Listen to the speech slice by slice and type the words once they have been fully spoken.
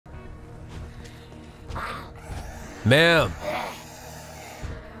Ma'am,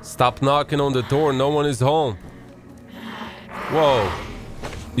 stop knocking on the door. No one is home. Whoa.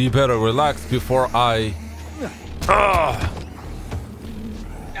 You better relax before I...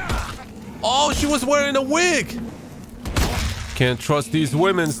 Oh, she was wearing a wig. Can't trust these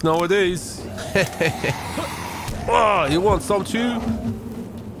women nowadays. Oh, you want some too?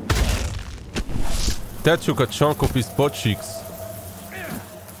 That took a chunk of his butt cheeks.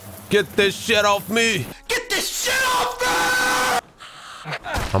 Get this shit off me! Get this shit off me!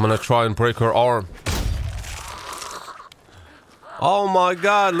 I'm gonna try and break her arm. Oh my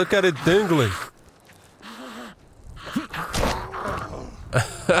god, look at it dingling.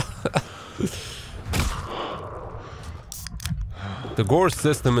 The gore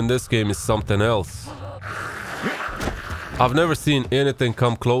system in this game is something else. I've never seen anything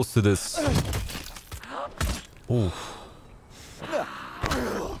come close to this. Ooh.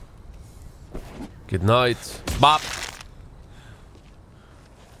 Good night. Bop.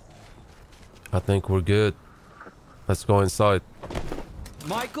 I think we're good. Let's go inside.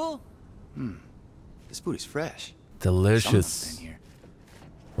 Michael? This food is fresh. Delicious. Someone's been here.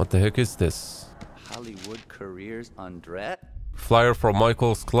 What the heck is this? Hollywood Careers Undret? Flyer from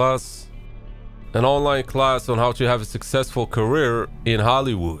Michael's class. An online class on how to have a successful career in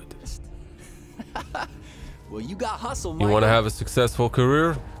Hollywood. Well, you got hustle, You Michael. want to have a successful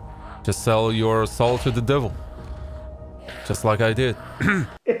career? Just sell your soul to the devil. Just like I did.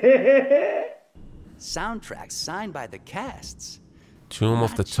 Soundtracks signed by the casts. Tomb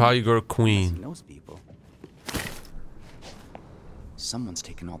of the Tiger He Queen. knows people. Someone's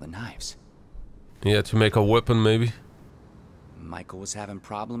taking all the knives. Yeah, to make a weapon maybe. Michael was having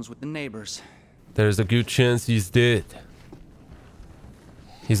problems with the neighbors. There's a good chance he's dead.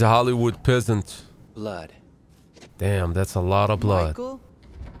 He's a Hollywood peasant. Blood. Damn, that's a lot of blood. Michael?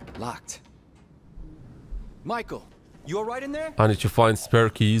 Locked. Michael, you alright in there? I need to find spare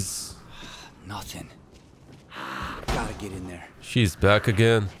keys. Nothing. Gotta get in there. She's back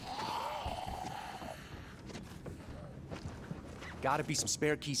again. Gotta be some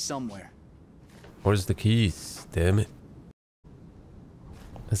spare keys somewhere. Where's the keys? Damn it.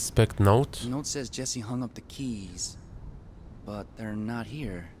 Inspect note. The note says Jesse hung up the keys, but they're not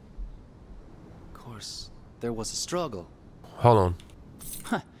here. Of course, there was a struggle. Hold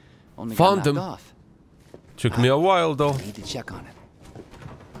on. Only Found got them. knocked off. Took me a while though. Need to check on it.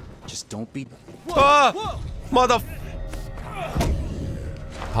 Just don't be... Ah! Mother...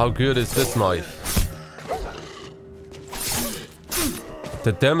 How good is this knife?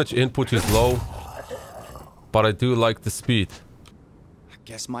 The damage input is low, but I do like the speed. I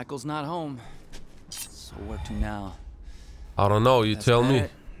guess Michael's not home. So where to now? I don't know, you That's tell me. bad.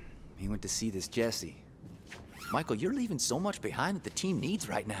 He went to see this Jesse. Michael, you're leaving so much behind that the team needs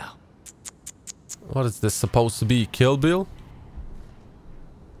right now. What is this supposed to be? Kill Bill?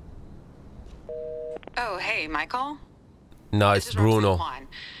 Oh, hey, Michael. Nice, This is Bruno. Roxanne Kwan.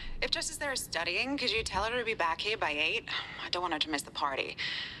 If Jess is there studying, could you tell her to be back here by 8? I don't want her to miss the party.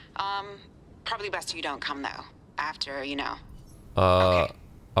 Probably best you don't come, though. After, you know. Okay.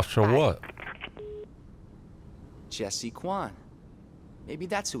 After Bye. what? Jesse Kwan. Maybe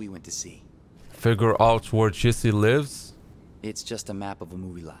that's who he went to see. Figure out where Jesse lives? It's just a map of a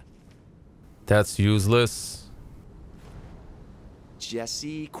movie lot. That's useless.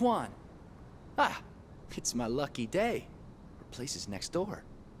 Jesse Kwan. Ah, it's my lucky day. Her place is next door.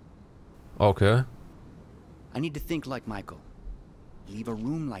 Okay. I need to think like Michael. Leave a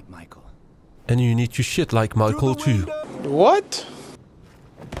room like Michael. And you need to shit like Michael too. What?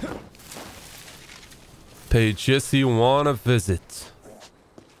 Pay Jesse one a visit.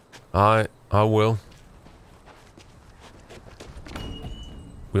 I will.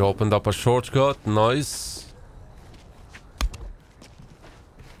 We opened up a shortcut. Nice.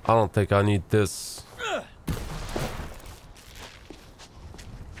 I don't think I need this.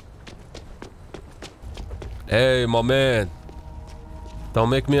 Hey, my man. Don't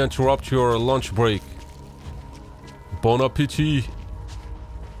make me interrupt your lunch break. Bon appetit.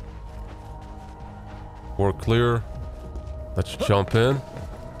 We're clear. Let's jump in.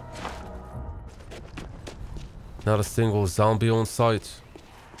 Not a single zombie on sight.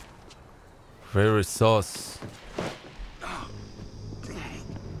 Very sus.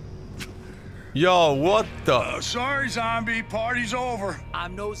 Yo, what the? Sorry, zombie. Party's over.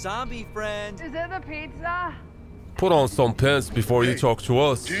 I'm no zombie, friend. Is it the pizza? Put on some pants before you talk to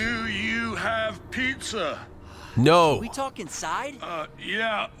us. Do you have pizza? No. We talk inside?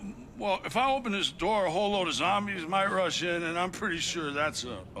 Yeah. Well, if I open this door, a whole load of zombies might rush in, and I'm pretty sure that's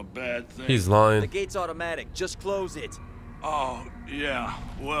a bad thing. He's lying. The gate's automatic. Just close it. Oh, yeah.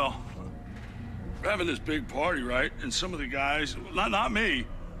 Well, We're having this big party, right? And some of the guys, not me,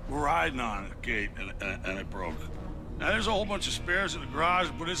 were riding on a gate and it broke. Now there's a whole bunch of spares in the garage,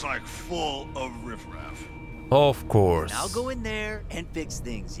 but it's like full of riffraff. Of course. I'll go in there and fix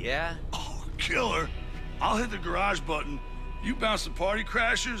things, yeah? Oh, killer. I'll hit the garage button. You bounce the party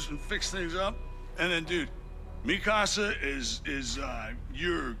crashers and fix things up. And then, dude, mi casa is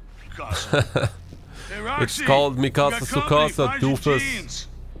your casa. Hey, Roxy, It's called mi casa su casa, doofus.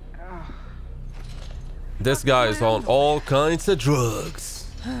 This guy is on all kinds of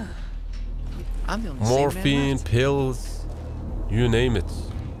drugs. I'm the only Morphine, pills, you name it.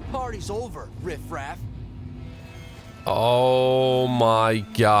 Party's over, riffraff. Oh my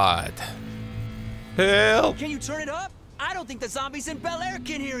god. Help! Can you turn it up? I don't think the zombies in Bel Air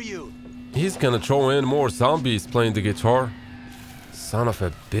can hear you. He's gonna throw in more zombies playing the guitar. Son of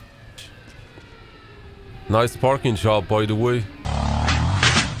a bitch. Nice parking job, by the way.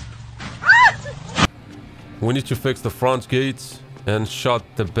 We need to fix the front gates and shut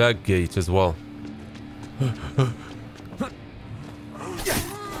the back gates as well.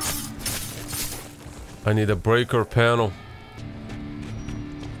 I need a breaker panel.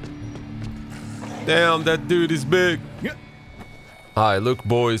 Damn, that dude is big. Alright, look,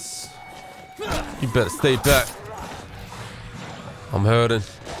 boys. You better stay back. I'm hurting.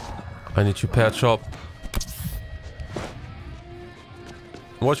 I need to patch up.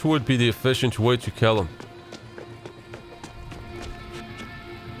 What would be the efficient way to kill him?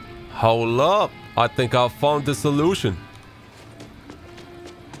 Hold up. I think I found the solution.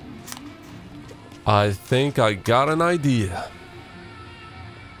 I think I got an idea.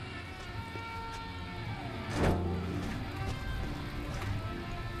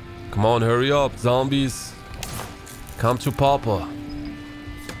 Come on, hurry up, zombies. Come to Papa.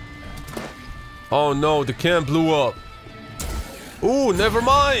 Oh no, the can blew up. Ooh, never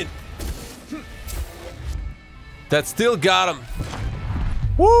mind. That still got him.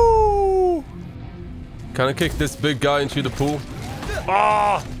 Woo! Can I kick this big guy into the pool?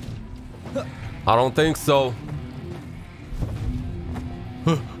 Ah! I don't think so.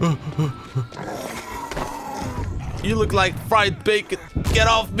 You look like fried bacon. Get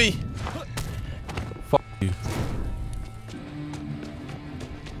off me. Fuck you.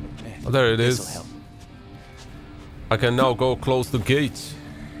 Oh, there it is. I can now go close the gates.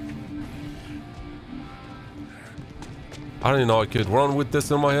 I didn't know I could run with this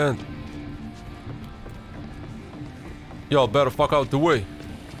in my hand. Y'all better fuck out the way.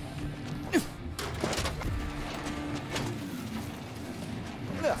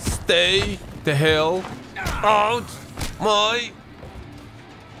 Stay the hell out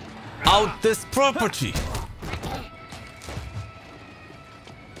this property.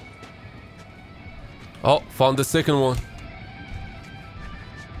 Oh, found the second one.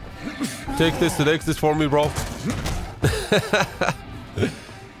 Take this to the exit for me, bro.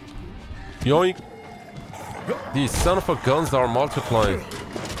 Yoink. These son of a guns are multiplying.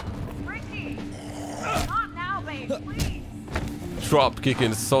 Ricky! Not now, babe, please! Drop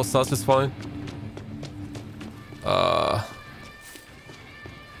kicking is so satisfying.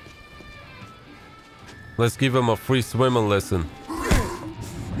 Let's give him a free swimming lesson.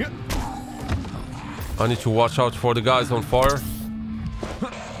 I need to watch out for the guys on fire.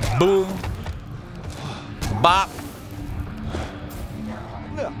 Boom. Bop.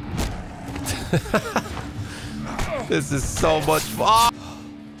 This is so much fun.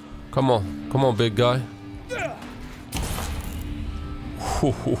 Come on, big guy.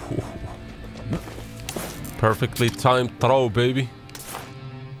 Perfectly timed throw, baby.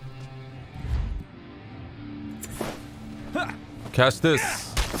 Catch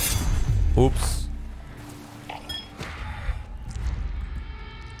this. Oops.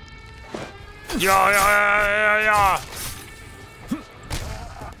 Yeah.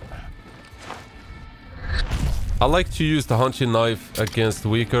 I like to use the hunting knife against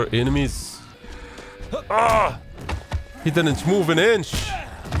weaker enemies. Ah! He didn't move an inch.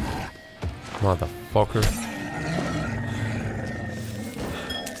 Motherfucker.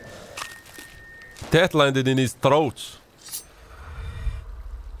 That landed in his throat.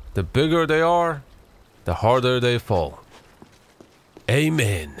 The bigger they are, the harder they fall.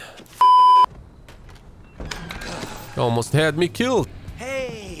 Amen. You almost had me killed.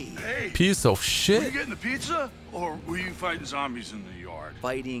 Hey! Piece of Were you shit. getting the pizza, or were you fighting zombies in the yard?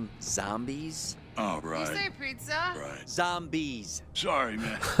 Fighting zombies? Oh, You right. say pizza? Right. Zombies. Sorry,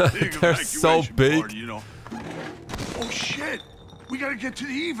 man. Big They're so evacuation big. party, you know. Oh, shit. We gotta get to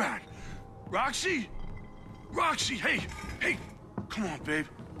the evac. Roxy? Roxy, hey. Come on, babe.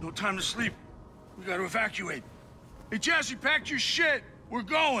 No time to sleep. We gotta evacuate. Hey, Jesse, pack your shit. We're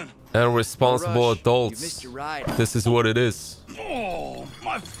going. and responsible No rush. You adults. missed your ride. This is what it is. Oh,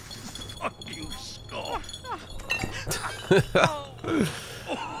 my fucking skull.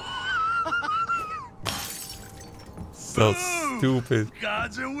 So Boom. stupid.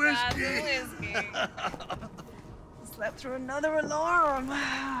 Gods and whiskey. Slept through another alarm.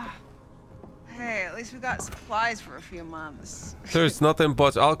 Hey, at least we got supplies for a few months. There's nothing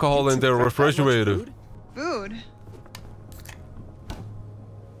but alcohol in the refrigerator. Food?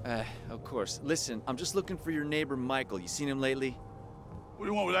 Of course. Listen, I'm just looking for your neighbor Michael. You seen him lately? What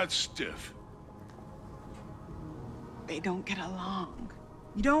do you want with that stiff? They don't get along.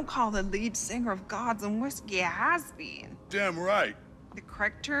 You don't call the lead singer of Gods and Whiskey a has-been. Damn right. The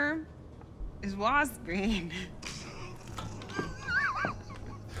correct term is was-been.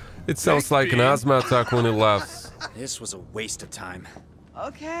 It sounds like an asthma attack when he laughs. This was a waste of time.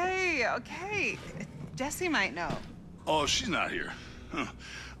 Okay. Jesse might know. Oh, she's not here. Huh.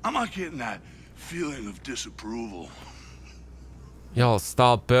 I'm not getting that feeling of disapproval. Y'all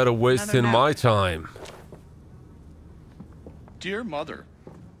stop better wasting note. my time. Dear Mother,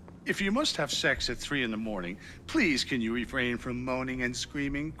 if you must have sex at 3 in the morning, please can you refrain from moaning and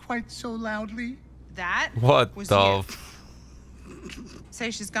screaming quite so loudly? That What was the you. f- Say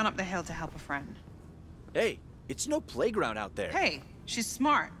she's gone up the hill to help a friend. Hey, it's no playground out there. Hey, she's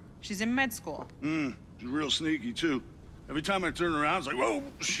smart. She's in med school. She's real sneaky, too. Every time I turn around, it's like, whoa,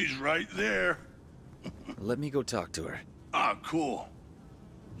 she's right there. Let me go talk to her. Ah, cool.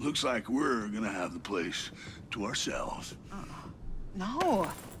 Looks like we're gonna have the place to ourselves. No.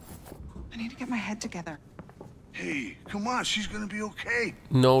 I need to get my head together. Hey, come on, she's gonna be okay.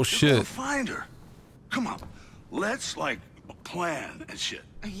 No We'll shit. find her. Come on, let's, like, plan and shit.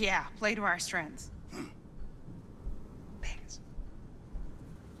 Yeah, play to our strengths. Thanks.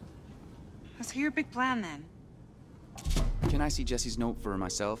 Let's hear your big plan then. Can I see Jesse's note for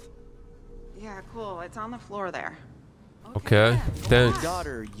myself? Yeah, cool. It's on the floor there. Okay, thanks.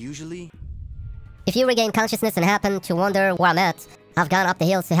 Daughter, usually. If you regain consciousness and happen to wonder where I'm at, I've gone up the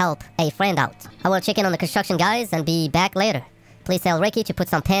hills to help a friend out. I will check in on the construction guys and be back later. Please tell Ricky to put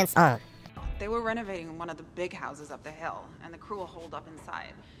some pants on. They were renovating one of the big houses up the hill, and the crew will hold up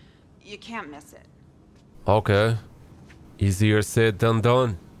inside. You can't miss it. Okay. Easier said than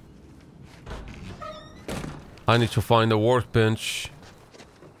done. I need to find a workbench.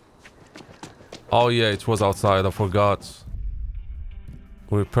 Oh yeah, it was outside, I forgot.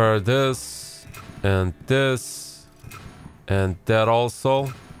 Repair this, and this, and that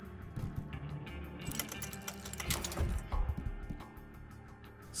also.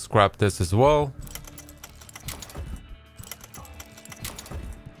 Scrap this as well.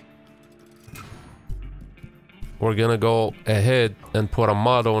 We're gonna go ahead and put a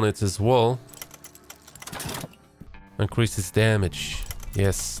mod on it as well. Increases damage.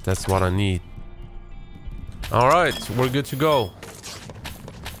 Yes, that's what I need. Alright, we're good to go.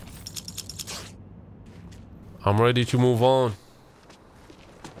 I'm ready to move on.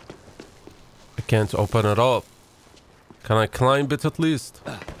 I can't open it up. Can I climb it at least?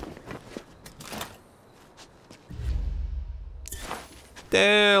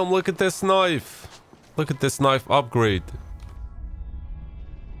 Damn, look at this knife. Look at this knife upgrade.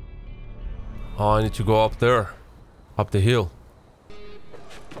 Oh, I need to go up there. Up the hill.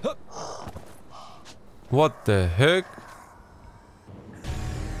 What the heck?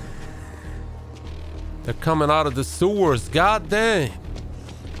 They're coming out of the sewers. God dang.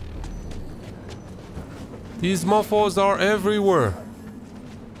 These mofos are everywhere.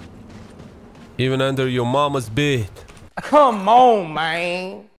 Even under your mama's bed. Come on,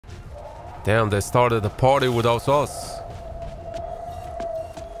 man. Damn, they started a party without us.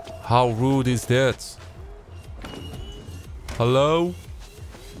 How rude is that? Hello?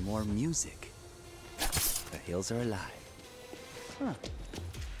 More music. The hills are alive. Huh.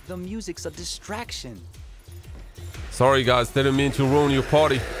 The music's a distraction. Sorry guys, didn't mean to ruin your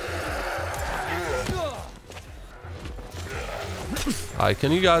party. Alright,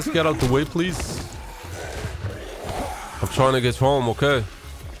 can you guys get out the way, please? I'm trying to get home, okay?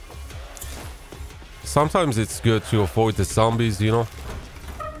 Sometimes it's good to avoid the zombies, you know?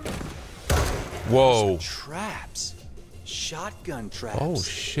 Whoa. Traps. Shotgun traps. Oh,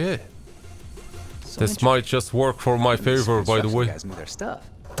 shit. So This might just work for my favor, by the way. Guys knew their stuff.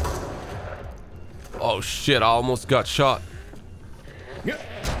 Oh, shit, I almost got shot.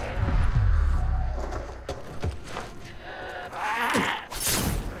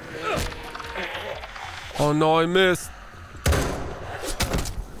 Oh no, I missed.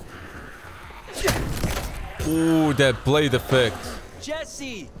 Ooh, that blade effect.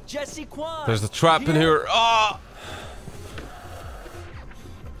 Jesse Kwan. There's a trap in here. Ah!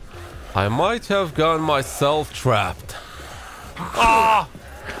 I might have gotten myself trapped. Ah!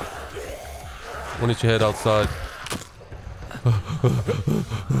 Why don't you head outside?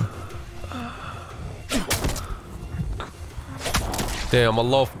 Damn, I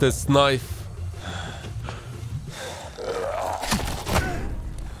love this knife.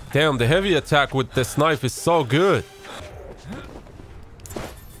 Damn, the heavy attack with this knife is so good.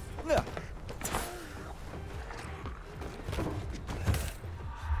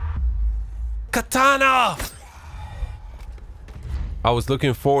 Katana! I was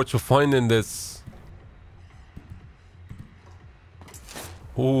looking forward to finding this.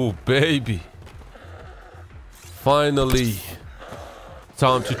 Oh, baby. Finally.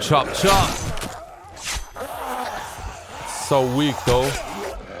 Time to chop chop. So weak though.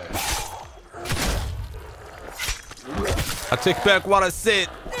 I take back what I said.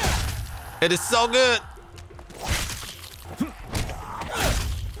 It is so good.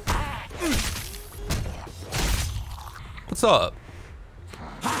 What's up?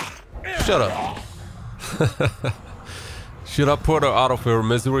 Shut up. Should I put her out of her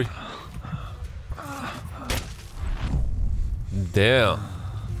misery? Damn.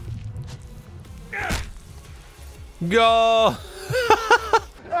 Go.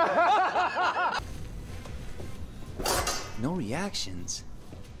 No reactions.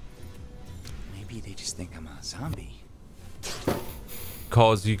 Maybe they just think I'm a zombie.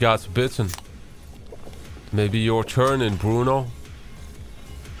 Cause you got bitten. Maybe you're turning, Bruno.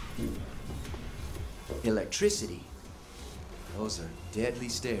 Electricity. Those are deadly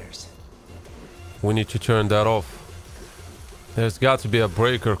stairs. We need to turn that off. There's got to be a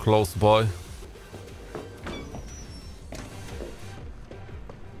breaker close by.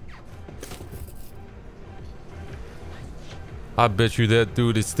 I bet you that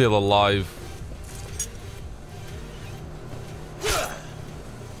dude is still alive.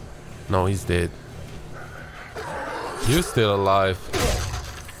 No, he's dead. You're still alive.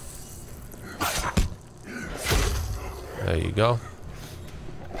 There you go.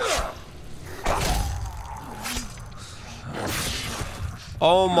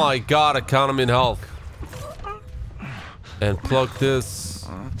 Oh my god, I count him in health. And plug this.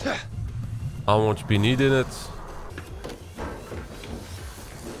 I won't be needing it.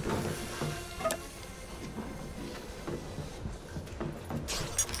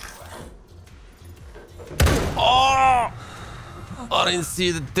 Oh! I didn't see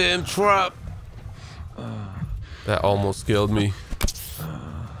the damn trap. That almost killed me.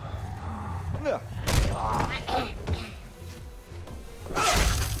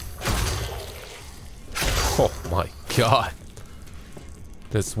 Oh my god.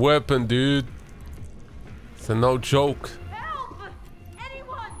 This weapon, dude. It's a no joke. Help!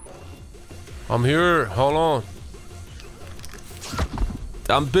 Anyone! I'm here. Hold on.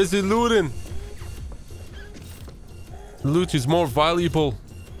 I'm busy looting. Loot is more valuable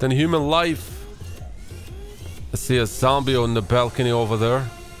than human life. I see a zombie on the balcony over there.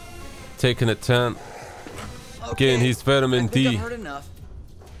 Taking a tent. Getting his vitamin D. I've heard enough.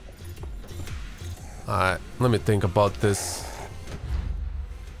 Alright, let me think about this.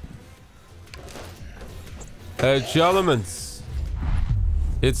 Hey, gentlemen.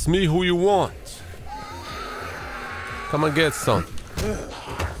 It's me who you want. Come and get some.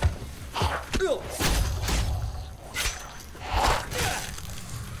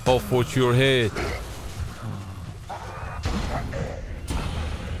 Off with your head.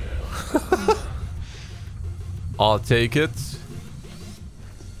 I'll take it.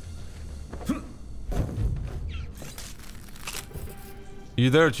 You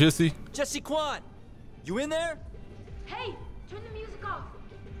there, Jesse? Jesse Kwan, you in there? Hey, turn the music off.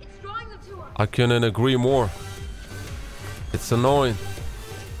 It's drawing them to us. I couldn't agree more. It's annoying.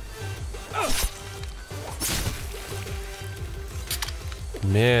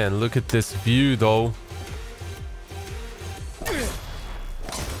 Man, look at this view, though.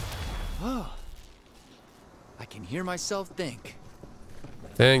 Oh, I can hear myself think.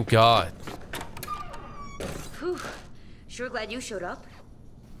 Thank God. Whew. Sure glad you showed up.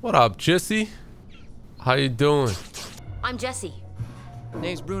 What up, Jesse? How you doing? I'm Jesse.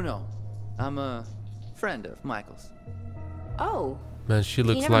 Name's Bruno. I'm a friend of Michael's. Oh. Man, she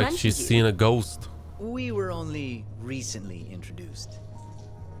looks never like mentioned she's you. seen a ghost. We were only recently introduced.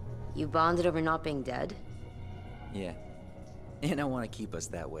 You bonded over not being dead? Yeah. And I want to keep us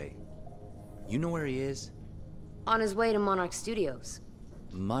that way. You know where he is? On his way to Monarch Studios.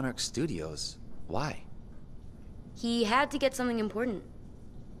 Monarch Studios? Why? He had to get something important.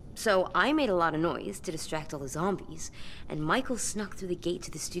 So I made a lot of noise to distract all the zombies, and Michael snuck through the gate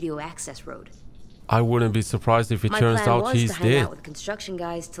to the studio access road. I wouldn't be surprised if it My turns plan out was he's to hang dead. out with construction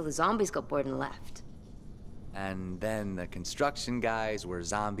guys till the zombies got bored and left. And then the construction guys were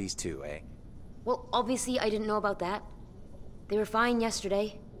zombies too, eh? Well, obviously I didn't know about that. They were fine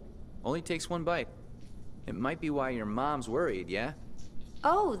yesterday. Only takes one bite. It might be why your mom's worried, yeah?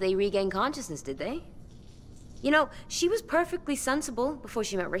 Oh, they regained consciousness, did they? You know, she was perfectly sensible before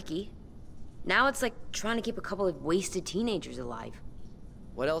she met Ricky. Now it's like trying to keep a couple of wasted teenagers alive.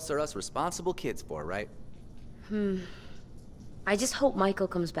 What else are us responsible kids for, right? I just hope Michael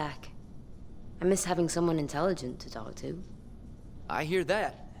comes back. I miss having someone intelligent to talk to. I hear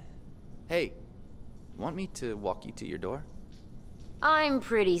that. Hey, want me to walk you to your door? I'm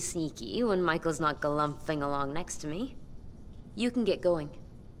pretty sneaky when Michael's not galumphing along next to me. You can get going.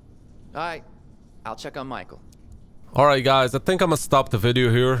 Alright, I'll check on Michael. Alright guys, I think I'm gonna stop the video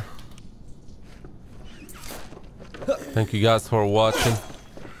here. Thank you guys for watching.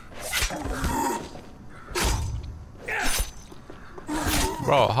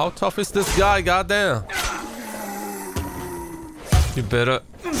 Bro, how tough is this guy? Goddamn. You better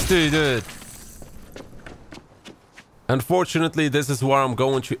stay dead. Unfortunately, this is where I'm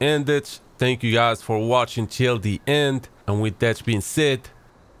going to end it. Thank you guys for watching till the end. And with that being said,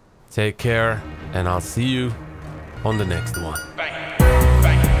 take care and I'll see you on the next one.